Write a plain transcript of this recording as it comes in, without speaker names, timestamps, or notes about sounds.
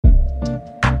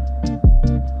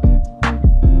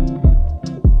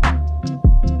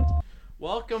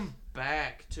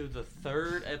to the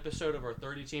third episode of our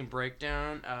 30-team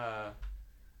breakdown.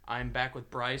 I'm back with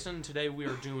Bryson. Today we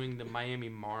are doing the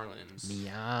Miami Marlins.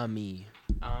 Miami.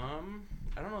 I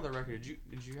don't know the record.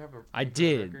 Did you have a? I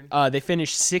did. They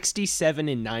finished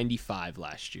 67-95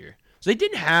 last year, so they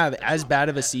didn't have as bad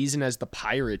of a season as the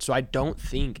Pirates. So I don't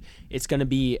think it's going to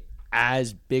be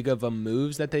as big of a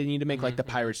moves that they need to make like the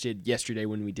Pirates did yesterday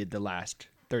when we did the last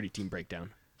 30-team breakdown.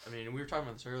 I mean, we were talking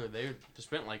about this earlier. They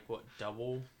spent like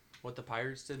double what the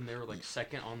Pirates did, and they were like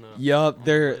second on the. Yup,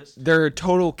 their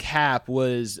total cap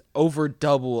was over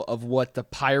double of what the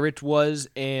Pirates was,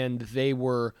 and they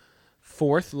were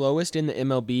fourth lowest in the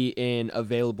MLB in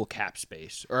available cap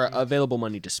space or available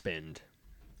money to spend.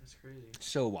 That's crazy.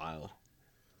 So wild.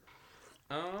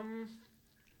 The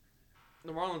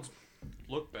Marlins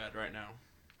look bad right now.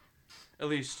 At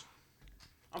least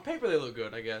on paper they look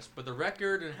good, I guess, but the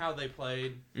record and how they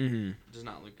played does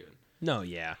not look good. No,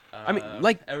 yeah. I mean,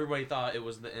 like everybody thought it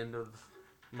was the end of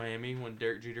Miami when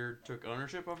Derek Jeter took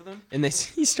ownership over them, and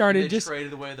he started just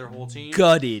traded away their whole team.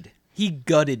 Gutted. He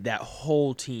gutted that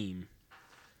whole team.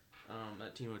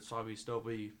 That team would probably still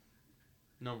be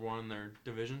number one in their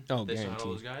division. Oh, they guaranteed. Still had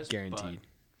all those guys, guaranteed.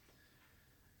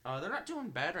 But, they're not doing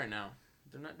bad right now.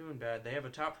 They're not doing bad. They have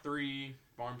a top 3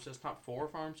 farm system, top 4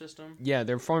 farm system. Yeah,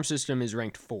 their farm system is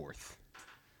ranked 4th.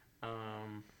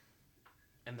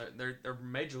 And their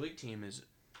major league team is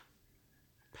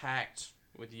packed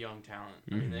with young talent.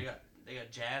 I mean, they got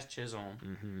Jazz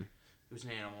Chisholm, who's an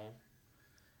animal.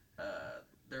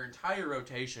 Their entire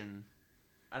rotation,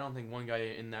 I don't think one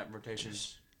guy in that rotation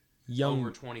is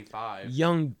over 25.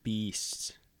 Young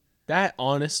beasts. That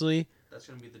honestly, that's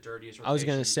going to be the dirtiest rotation I was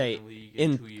going to say, in the league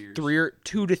in 2 years.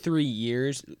 2 to 3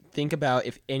 years, think about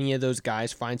if any of those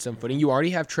guys find some footing. You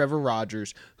already have Trevor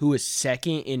Rogers, who is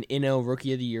second in NL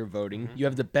Rookie of the Year voting. You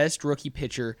have the best rookie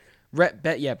pitcher,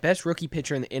 best rookie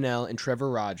pitcher in the NL, and Trevor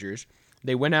Rogers.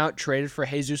 They went out, traded for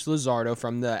Jesus Luzardo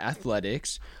from the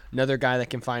Athletics, another guy that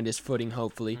can find his footing,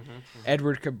 hopefully.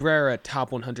 Edward Cabrera,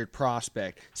 top 100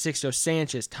 prospect. Sixto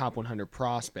Sanchez, top 100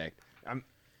 prospect.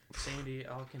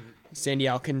 Sandy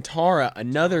Alcantara,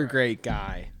 another great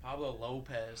guy. Pablo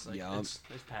Lopez. It's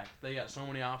packed. They got so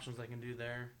many options they can do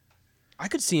there. I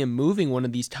could see him moving one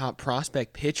of these top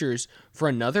prospect pitchers for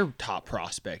another top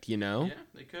prospect, you know? Yeah,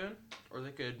 they could. Or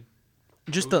they could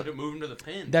move him to the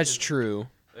pin. That's true.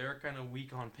 They're kind of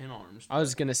weak on pin arms. I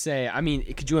was going to say, I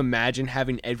mean, could you imagine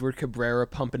having Edward Cabrera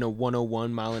pumping a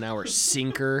 101 mile an hour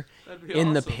sinker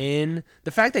in the pin?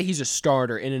 The fact that he's a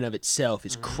starter in and of itself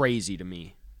is crazy to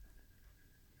me.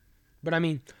 But, I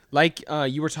mean, like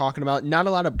you were talking about, not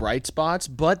a lot of bright spots,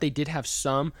 but they did have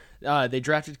some. They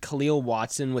drafted Khalil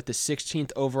Watson with the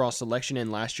 16th overall selection in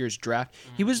last year's draft.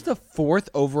 He was the 4th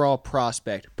overall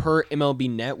prospect per MLB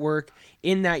Network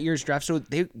in that year's draft. So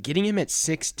getting him at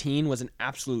 16 was an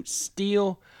absolute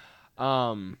steal.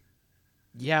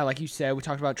 Yeah, like you said, we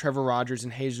talked about Trevor Rogers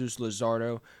and Jesus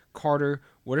Luzardo. Carter,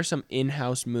 what are some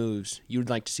in-house moves you would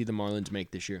like to see the Marlins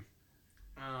make this year?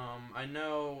 I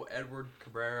know Edward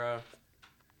Cabrera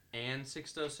and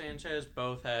Sixto Sanchez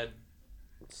both had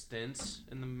stints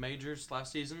in the majors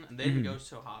last season, and they didn't go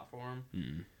so hot for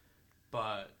them.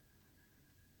 But,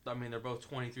 I mean, they're both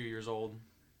 23 years old.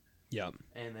 Yep.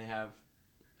 And they have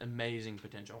amazing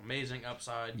potential, amazing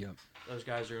upside. Yep. Those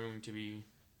guys are going to be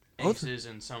aces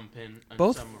in some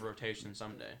rotation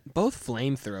someday. Both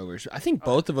flamethrowers. I think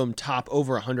both of them top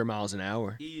over 100 miles an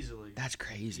hour. Easily. That's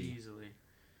crazy. Easily.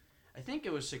 I think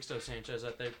it was Sixto Sanchez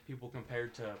that people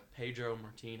compared to Pedro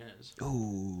Martinez.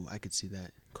 Ooh, I could see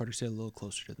that. Carter, sit a little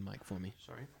closer to the mic for me.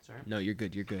 Sorry. No, you're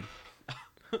good. You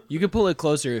can pull it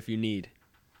closer if you need.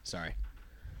 Sorry.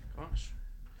 Gosh.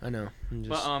 I know.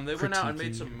 But they went out and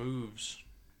made some moves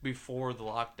before the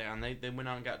lockdown. They went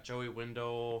out and got Joey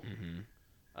Wendell,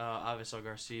 Avisel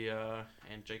Garcia,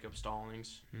 and Jacob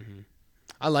Stallings.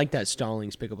 I like that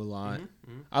Stallings pickup a lot.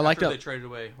 I like that they traded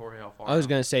away Jorge Alfaro. I was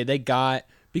gonna say they got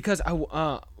because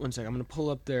one second, I'm gonna pull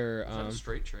up their. Was that a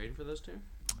straight trade for those two?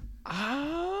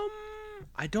 I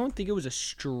don't think it was a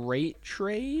straight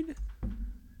trade,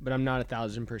 but I'm not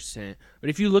 1,000%. But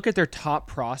if you look at their top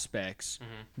prospects,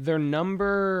 their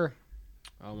number.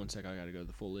 Oh, one second, I gotta go to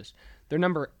the full list. Their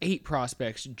number 8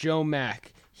 prospects, Joe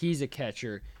Mack, he's a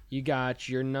catcher. You got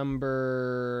your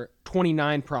number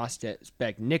 29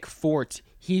 prospect, Nick Fort,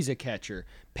 he's a catcher.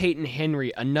 Peyton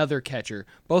Henry, another catcher.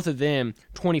 Both of them,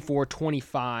 24,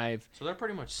 25. So they're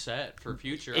pretty much set for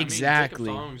future. Exactly.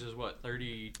 I mean, Jacob Stallings is,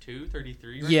 32,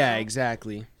 33 right Yeah, now?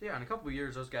 exactly. Yeah, in a couple of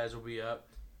years, those guys will be up.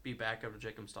 be backup to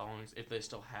Jacob Stallings if they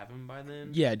still have him by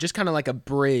then. Yeah, just kind of like a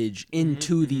bridge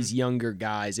into these younger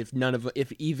guys. If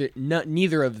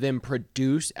neither of them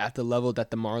produce at the level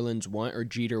that the Marlins want or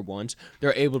Jeter wants,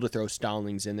 they're able to throw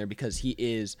Stallings in there because he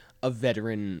is a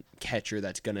veteran catcher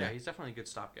that's gonna. Yeah, he's definitely a good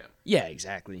stopgap. Yeah,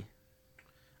 exactly.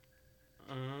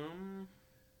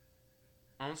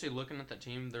 Honestly, looking at the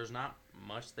team, there's not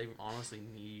much they honestly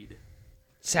need.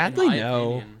 Sadly,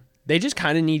 no. Opinion. They just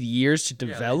kind of need years to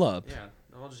develop.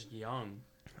 They're all just young.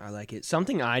 I like it.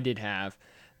 Something I did have,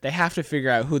 they have to figure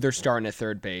out who they're starting at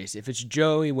third base. If it's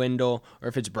Joey Wendell or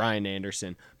if it's Brian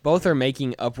Anderson. Both are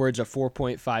making upwards of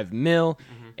 $4.5 million,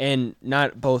 and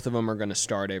not both of them are going to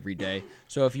start every day.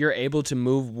 So if you're able to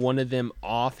move one of them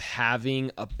off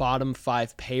having a bottom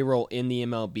 5 payroll in the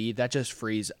MLB, that just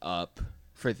frees up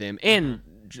for them. And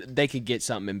they could get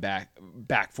something back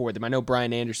for them. I know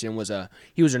Brian Anderson was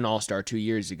an all-star 2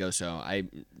 years ago, so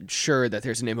I'm sure that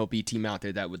there's an MLB team out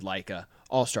there that would like a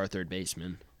all-star third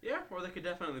baseman. Yeah, or they could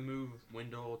definitely move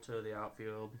Wendell to the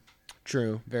outfield.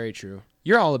 True, very true.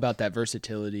 You're all about that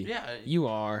versatility. Yeah. You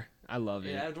are. I love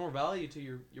it. It adds more value to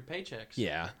your paychecks.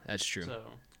 Yeah, that's true.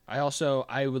 So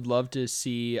I would love to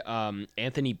see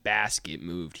Anthony Bass get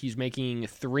moved. He's making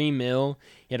 $3 million.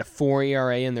 He had a 4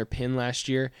 ERA in their pin last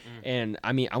year, and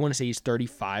I want to say he's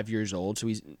 35 years old, so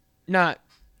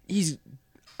he's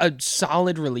a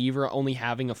solid reliever, only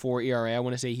having a 4 ERA. I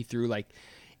want to say he threw like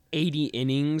 80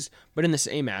 innings, but in the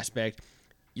same aspect,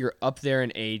 you're up there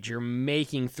in age. You're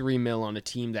making $3 million on a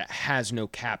team that has no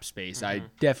cap space. I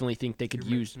definitely think they could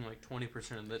use like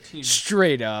 20% of the team.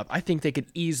 Straight up, I think they could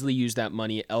easily use that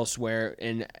money elsewhere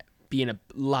and be in a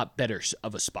lot better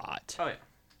of a spot. Oh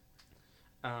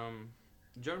yeah.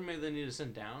 Jordan, maybe they need to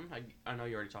send down. I know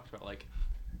you already talked about like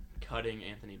cutting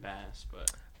Anthony Bass,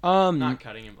 but not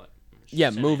cutting him, but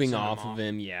moving off of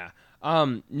him. Yeah.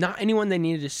 Not anyone they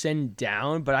needed to send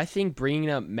down, but I think bringing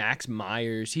up Max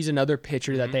Myers, he's another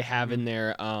pitcher that they have in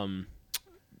there,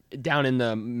 down in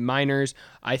the minors.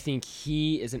 I think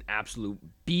he is an absolute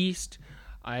beast.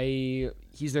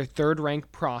 He's their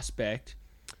third-ranked prospect.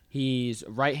 He's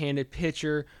a right-handed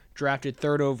pitcher, drafted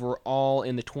third overall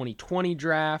in the 2020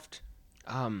 draft.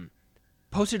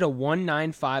 Posted a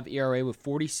 1.95 ERA with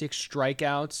 46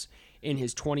 strikeouts in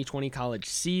his 2020 college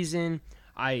season.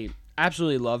 I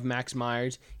absolutely love Max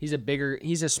Myers. He's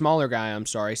a smaller guy,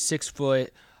 6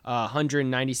 foot,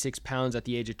 196 pounds at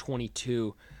the age of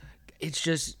 22. It's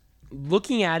just,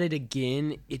 looking at it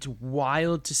again, it's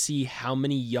wild to see how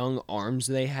many young arms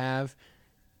they have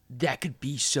that could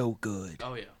be so good.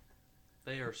 Oh, yeah.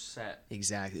 They are set.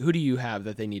 Exactly. Who do you have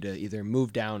that they need to either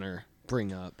move down or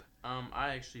bring up?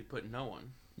 I actually put no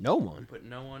one. No one? Put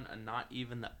no one, and not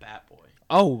even the Bat Boy.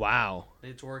 Oh, wow.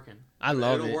 It's working. I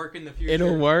love it. It'll work in the future.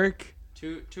 It'll work?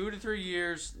 2 to 3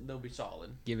 years, they'll be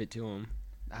solid. Give it to him.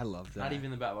 I love that. Not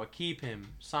even the Bat Boy. Keep him.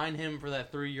 Sign him for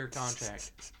that 3-year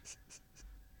contract.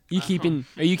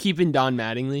 Are you keeping Don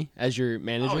Mattingly as your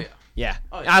manager? Oh, yeah. Yeah.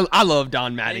 Oh, yeah. I love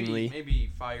Don Mattingly.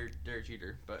 Maybe fired Derek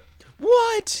Jeter, but...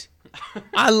 What?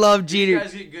 I love Jeter.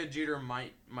 If you guys get good, Jeter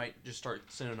might just start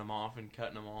sending them off and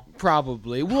cutting them off.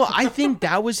 Probably. Well, I think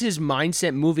that was his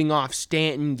mindset moving off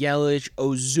Stanton, Yelich,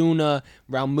 Ozuna,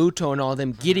 Realmuto, and all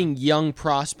them, getting young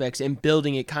prospects and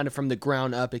building it kind of from the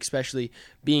ground up, especially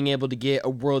being able to get a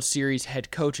World Series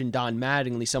head coach in Don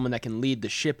Mattingly, someone that can lead the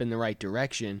ship in the right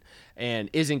direction and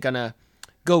isn't going to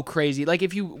go crazy. Like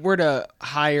if you were to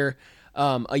hire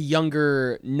a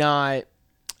younger, not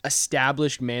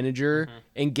established manager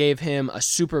and gave him a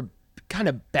super kind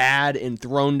of bad and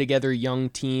thrown together young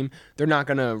team, they're not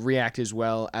going to react as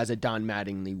well as a Don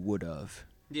Mattingly would have.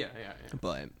 Yeah.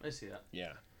 But I see that.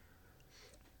 Yeah.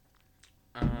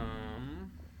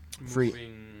 Free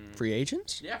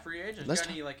agents? Yeah, free agents. Got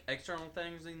any like external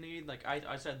things they need? Like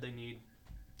I said, they need.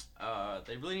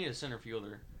 They really need a center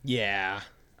fielder. Yeah.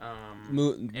 And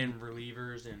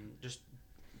relievers and just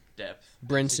depth.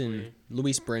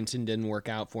 Luis Brinson didn't work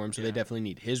out for him, so they definitely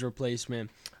need his replacement.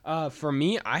 For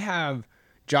me, I have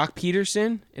Jock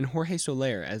Peterson and Jorge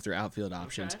Soler as their outfield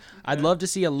options. Okay. I'd love to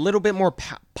see a little bit more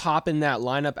pop in that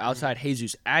lineup outside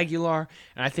Jesus Aguilar,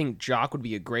 and I think Jock would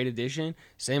be a great addition.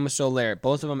 Same with Soler.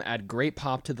 Both of them add great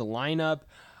pop to the lineup.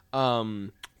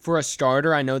 For a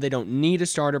starter, I know they don't need a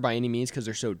starter by any means because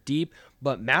they're so deep,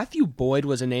 but Matthew Boyd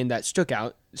was a name that stood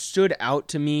out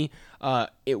to me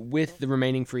with the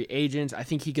remaining free agents. I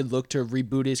think he could look to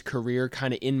reboot his career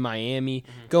kind of in Miami,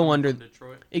 go under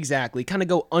Detroit. Exactly, kind of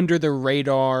go under the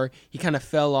radar. He kind of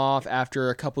fell off after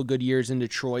a couple good years in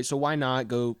Detroit, so why not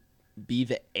go be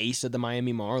the ace of the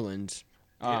Miami Marlins?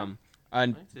 Yeah.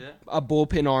 A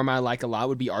bullpen arm I like a lot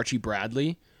would be Archie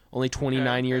Bradley. only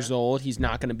 29 years old. He's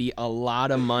not going to be a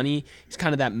lot of money. He's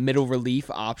kind of that middle relief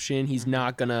option. He's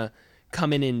not going to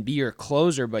come in and be your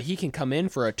closer, but he can come in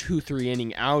for a 2-3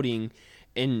 inning outing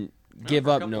and give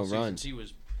up no runs. He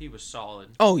was solid.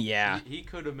 Oh, yeah. He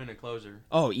could have been a closer.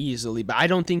 Oh, easily. But I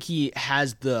don't think he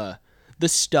has the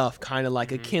stuff kind of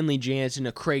like a Kenley Jansen,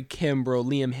 a Craig Kimbrough,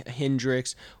 Liam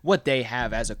Hendricks, what they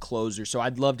have as a closer. So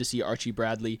I'd love to see Archie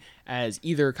Bradley as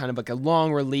either kind of like a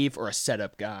long relief or a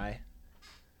setup guy.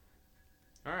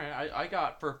 All right. I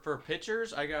got, for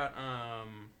pitchers, I got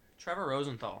Trevor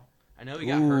Rosenthal. I know he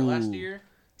got hurt last year.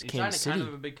 He signed kind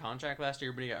of a big contract last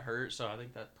year, but he got hurt, so I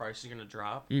think that price is going to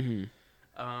drop.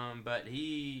 But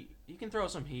he can throw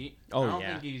some heat. Oh, I don't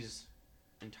think he's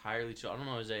entirely chill. I don't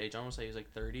know his age. I want to say he's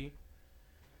like 30.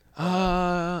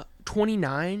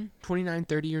 29,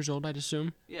 30 years old, I'd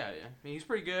assume. Yeah. I mean, he's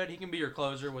pretty good. He can be your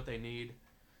closer, what they need.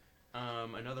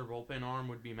 Another bullpen arm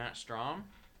would be Matt Strahm.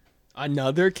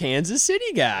 Another Kansas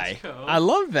City guy. Let's go. I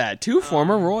love that. 2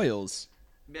 former Royals.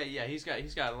 Yeah, he's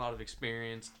got a lot of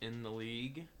experience in the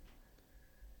league.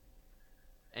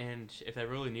 And if they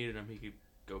really needed him, he could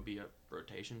go be a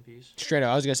rotation piece. Straight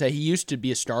up, I was going to say, he used to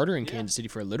be a starter in Kansas City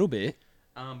for a little bit.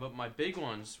 But my big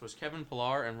ones was Kevin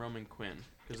Pillar and Roman Quinn.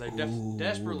 Because they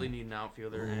desperately need an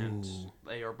outfielder, and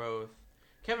they are both.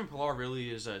 Kevin Pillar really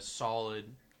is a solid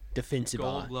defensive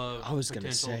Gold Glove I was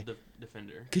gonna say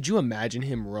defender. Could you imagine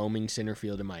him roaming center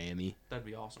field in Miami? That'd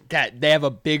be awesome. That they have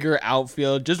a bigger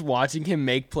outfield. Just watching him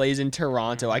make plays in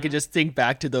Toronto, I could just think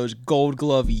back to those Gold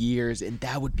Glove years, and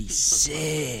that would be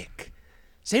sick.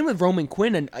 Same with Roman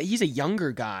Quinn, and he's a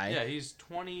younger guy. Yeah, he's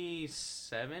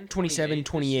 27,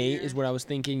 28 is what I was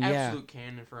thinking. Absolute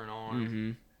cannon for an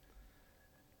arm.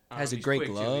 Has a great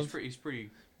glove. He's pretty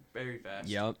very fast.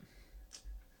 Yep.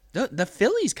 The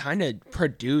Phillies kind of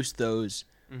produced those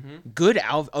good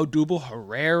Odubel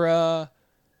Herrera.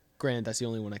 Granted, that's the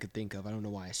only one I could think of. I don't know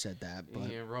why I said that. But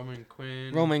yeah, Roman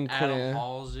Quinn. Quinn.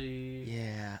 Halsey.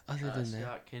 Yeah. Other than that,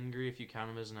 Scott Kingery, if you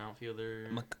count him as an outfielder.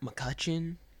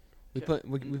 McCutcheon. We put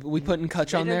in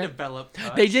Kutch on there.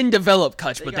 They didn't develop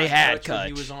Kutch, but they had Kutch.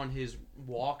 He was on his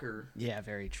walker. Yeah,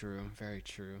 very true. Very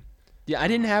true. Yeah, I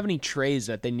didn't have any trades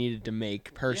that they needed to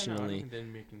make personally.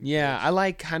 I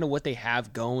like kind of what they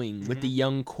have going with the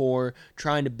young core,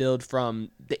 trying to build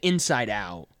from the inside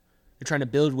out. They're trying to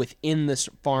build within this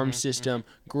farm system,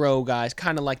 grow guys,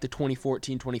 kind of like the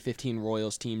 2014-2015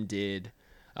 Royals team did.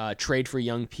 Trade for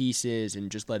young pieces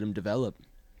and just let them develop.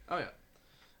 Oh,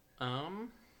 yeah.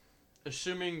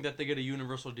 Assuming that they get a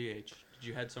universal DH, did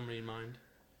you had somebody in mind?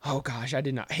 Oh, gosh, I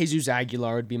did not. Jesus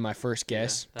Aguilar would be my first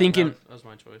guess. That was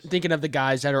my choice. Thinking of the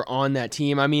guys that are on that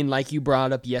team. I mean, like you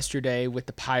brought up yesterday with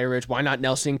the Pirates, why not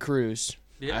Nelson Cruz?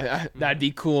 Yeah. That'd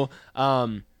be cool.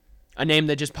 A name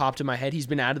that just popped in my head, he's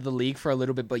been out of the league for a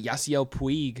little bit, but Yasiel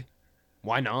Puig,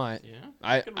 why not?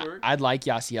 Yeah, I'd like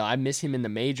Yasiel. I miss him in the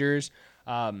majors.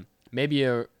 Maybe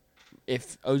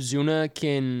if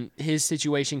Ozuna his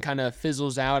situation kind of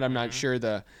fizzles out, I'm not sure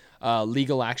the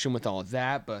legal action with all of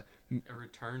that, but a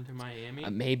return to Miami?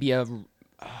 Maybe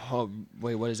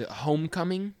what is it?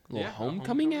 Homecoming? A little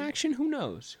homecoming action? Who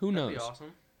knows? That'd be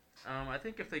awesome. I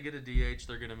think if they get a DH,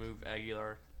 they're gonna move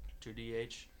Aguilar to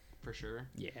DH for sure.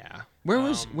 Yeah. Where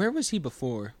was he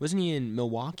before? Wasn't he in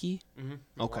Milwaukee?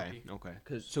 Milwaukee. Okay.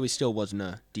 So he still wasn't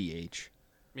a DH.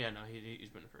 Yeah, no, he's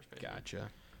been a first baseman. Gotcha.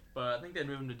 But I think they'd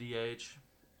move him to DH.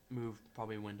 Move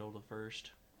probably Wendell to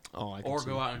first. Oh, I can or see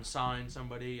go that. out and sign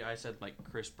somebody. I said like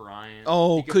Chris Bryant.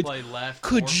 Oh, he could play left.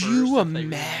 Could or you first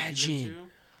imagine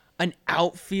an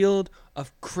outfield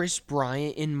of Chris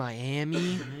Bryant in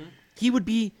Miami? He would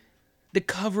be the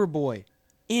cover boy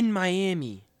in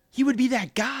Miami. He would be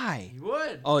that guy. He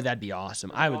would. Oh, that'd be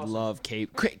awesome. I would love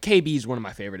KB is one of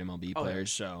my favorite MLB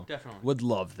players, so definitely would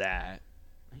love that.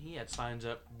 He had signs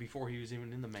up before he was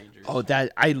even in the majors. Oh,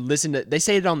 that I listen to. They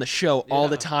say it on the show all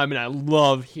the time, and I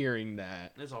love hearing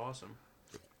that. That's awesome.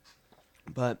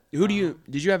 But did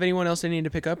you have anyone else that needed to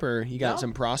pick up, or you got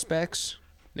some prospects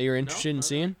that you're interested in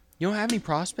seeing? You don't have any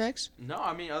prospects? No,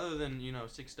 I mean other than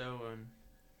Sixto and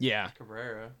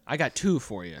Cabrera. I got 2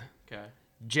 for you. Okay.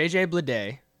 JJ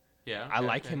Bleday. Yeah. I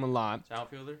like him a lot. It's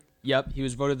outfielder. Yep, he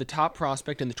was voted the top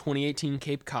prospect in the 2018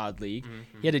 Cape Cod League.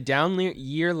 He had a down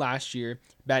year last year,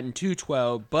 batting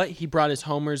 .212, but he brought his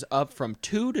homers up from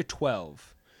 2 to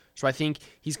 12. So I think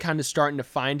he's kind of starting to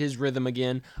find his rhythm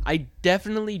again. I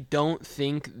definitely don't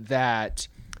think that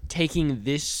taking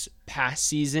this past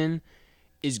season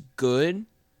is good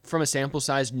from a sample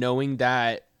size, knowing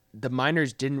that the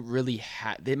minors didn't really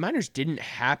the minors didn't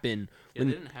happen. They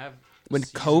didn't have when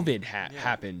COVID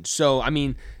happened. So, I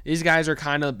mean, these guys are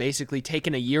kind of basically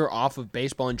taking a year off of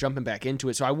baseball and jumping back into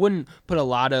it. So I wouldn't put a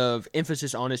lot of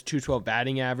emphasis on his 212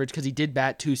 batting average because he did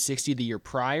bat 260 the year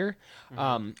prior.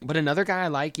 But another guy I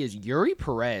like is Yuri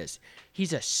Perez.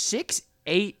 He's a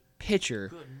 6'8" pitcher.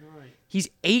 Good night. He's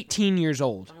 18 years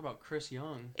old. Talk about Chris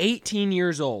Young. 18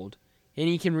 years old. And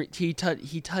he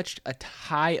touched a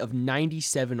high of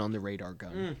 97 on the radar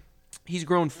gun. He's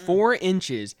grown 4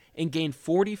 inches and gained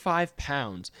 45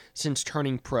 pounds since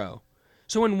turning pro.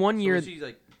 So in 1 year, is he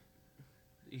like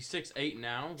he's 6'8"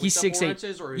 now. With he's the 6'8". 4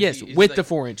 inches, or yes, is with he the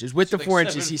 4 inches. With the 4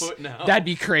 inches, 7 foot now? That'd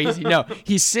be crazy. No,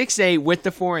 he's 6'8" with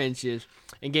the 4 inches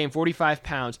and gained 45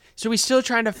 pounds. So he's still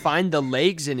trying to find the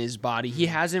legs in his body. He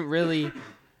hasn't really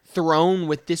thrown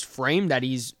with this frame that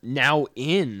he's now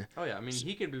in. Oh yeah, I mean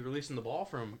he could be releasing the ball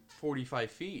from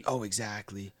 45 feet. Oh,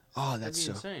 exactly. Oh, that's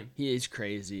so insane. He is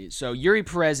crazy. So Yuri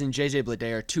Perez and JJ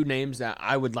Bleday are 2 names that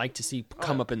I would like to see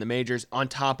come up in the majors, on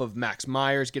top of Max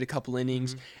Myers, get a couple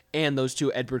innings, and those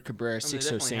 2 Edward Cabrera,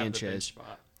 Sixto Sanchez.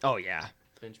 Oh yeah,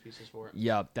 bench pieces for it.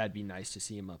 Yup, that'd be nice to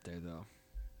see him up there though.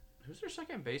 Who's their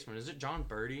second baseman? Is it John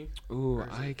Birdie? Ooh,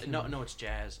 No, it's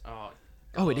Jazz.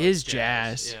 Oh, it is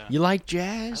Jazz. Yeah. You like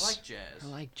Jazz? I like Jazz. I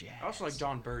like Jazz. I also like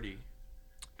John Birdie.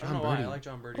 I John don't know why Birdie. I like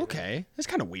John Birdie. Okay, that's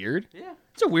kind of weird. Yeah.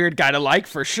 It's a weird guy to like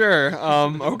for sure.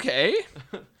 Okay,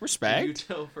 respect.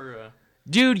 Util for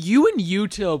Dude, you and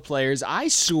Util players, I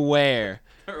swear.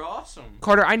 they're awesome.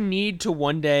 Carter, I need to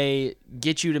one day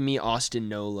get you to meet Austin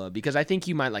Nola because I think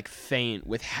you might like faint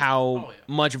with how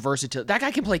much versatility. That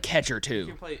guy can play catcher too. He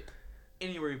can play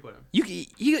anywhere you put him.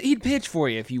 He'd pitch for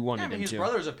you if you wanted him his to.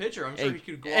 brother's a pitcher. I'm sure he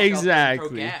could go out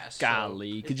exactly. there and throw gas.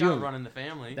 Golly, so could it's you gotta run in the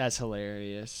family? That's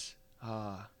hilarious.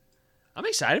 I'm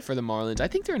excited for the Marlins. I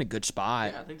think they're in a good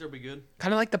spot. Yeah, I think they'll be good.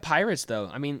 Kind of like the Pirates, though.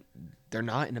 I mean, they're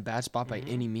not in a bad spot by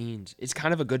any means. It's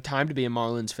kind of a good time to be a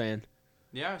Marlins fan.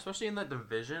 Yeah, especially in that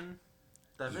division.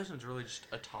 That division's really just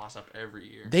a toss-up every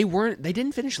year. They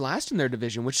didn't finish last in their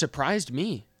division, which surprised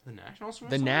me. The Nationals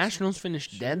finished The last? Nationals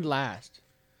finished dead last.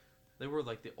 They were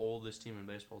like the oldest team in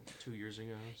baseball 2 years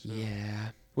ago. So. Yeah.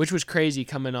 Which was crazy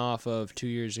coming off of 2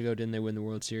 years ago. Didn't they win the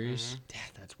World Series? Yeah,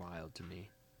 that's wild to me.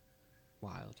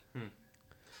 Wild.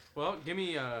 Well, give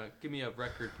me a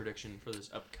record prediction for this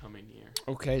upcoming year.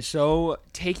 Okay, so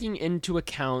taking into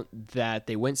account that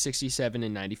they went 67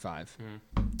 and 95,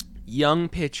 young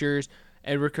pitchers,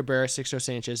 Edward Cabrera, Sixto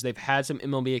Sanchez, they've had some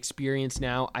MLB experience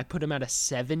now. I put them at a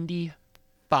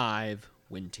 75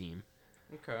 win team.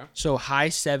 Okay. So high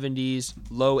 70s,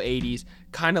 low 80s,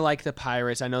 kind of like the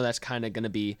Pirates. I know that's kind of going to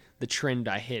be the trend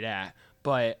I hit at,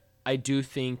 but I do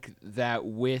think that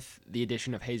with the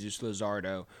addition of Jesus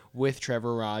Luzardo, with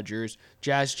Trevor Rogers,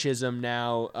 Jazz Chisholm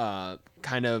now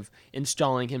kind of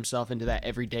installing himself into that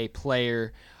everyday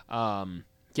player, I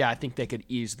think they could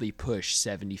easily push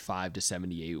 75 to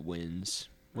 78 wins.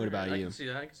 What about you? I can see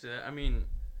that. I mean,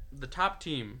 the top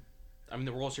team,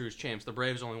 the World Series champs, the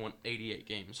Braves only won 88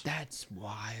 games. That's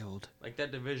wild. Like,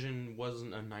 that division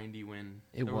wasn't a 90-win.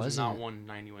 There was wasn't. not one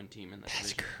 90-win team in that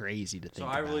division. That's crazy to think So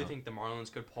about. I really think the Marlins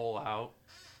could pull out,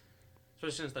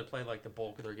 especially since they played like the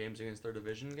bulk of their games against their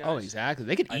division guys. Oh, exactly.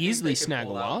 They could easily snag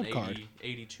a wild card.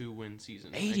 82-win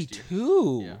season.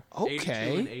 82? Yeah. Okay.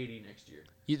 82 and 80 next year.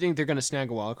 You think they're going to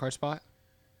snag a wild card spot?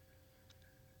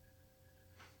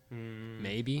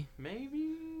 Maybe.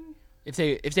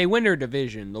 If they win their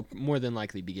division, they'll more than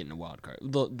likely be getting a wild card.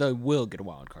 They will get a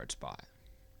wild card spot.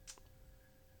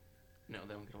 No,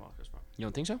 they won't get a wild card spot. You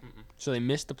don't think so? Mm-mm. So they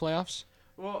missed the playoffs?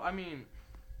 Well, I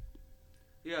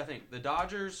think the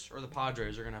Dodgers or the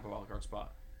Padres are gonna have a wild card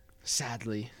spot.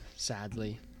 Sadly.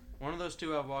 One of those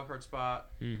two have a wild card spot.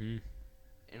 Mm-hmm.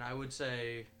 And I would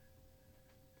say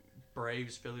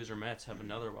Braves, Phillies, or Mets have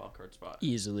another wild card spot.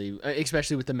 Easily,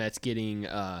 especially with the Mets getting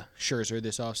Scherzer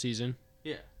this offseason.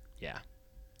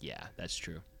 Yeah, that's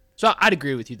true. So I'd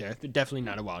agree with you there. They're definitely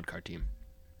not a wild card team,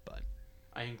 but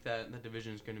I think that the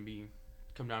division is going to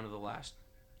come down to the last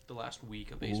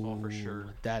week of baseball for sure.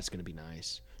 That's going to be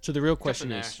nice. So the real question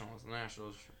the is,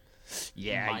 Nationals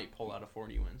might pull out a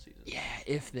 40-win season. Yeah,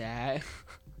 if that.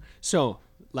 So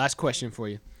last question for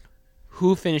you: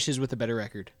 who finishes with a better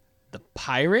record, the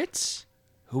Pirates,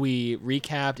 who we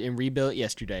recapped and rebuilt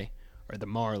yesterday, or the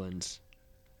Marlins?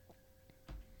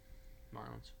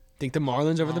 Marlins. Think the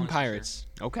Marlins over the Marlins, Pirates.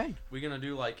 Sure. Okay. We gonna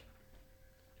do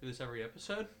this every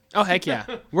episode? Oh heck yeah!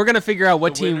 We're gonna figure out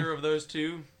what the team. winner of those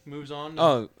two moves on.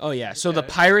 Oh yeah. So the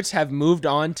Pirates have moved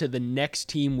on to the next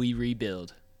team we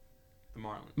rebuild. The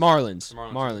Marlins. Marlins. The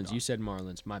Marlins. You said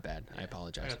Marlins. My bad. Yeah, I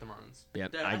apologize. I got the Marlins.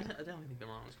 Yep. I definitely think the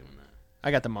Marlins can win that.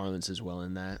 I got the Marlins as well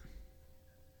in that.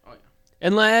 Oh yeah.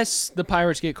 Unless the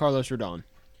Pirates get Carlos Rodon.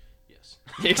 Yes. Yes.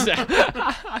 Exactly.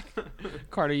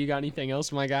 Carter, you got anything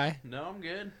else, my guy? No, I'm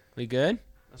good. We good?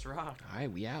 Let's rock. All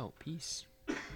right, we out. Peace.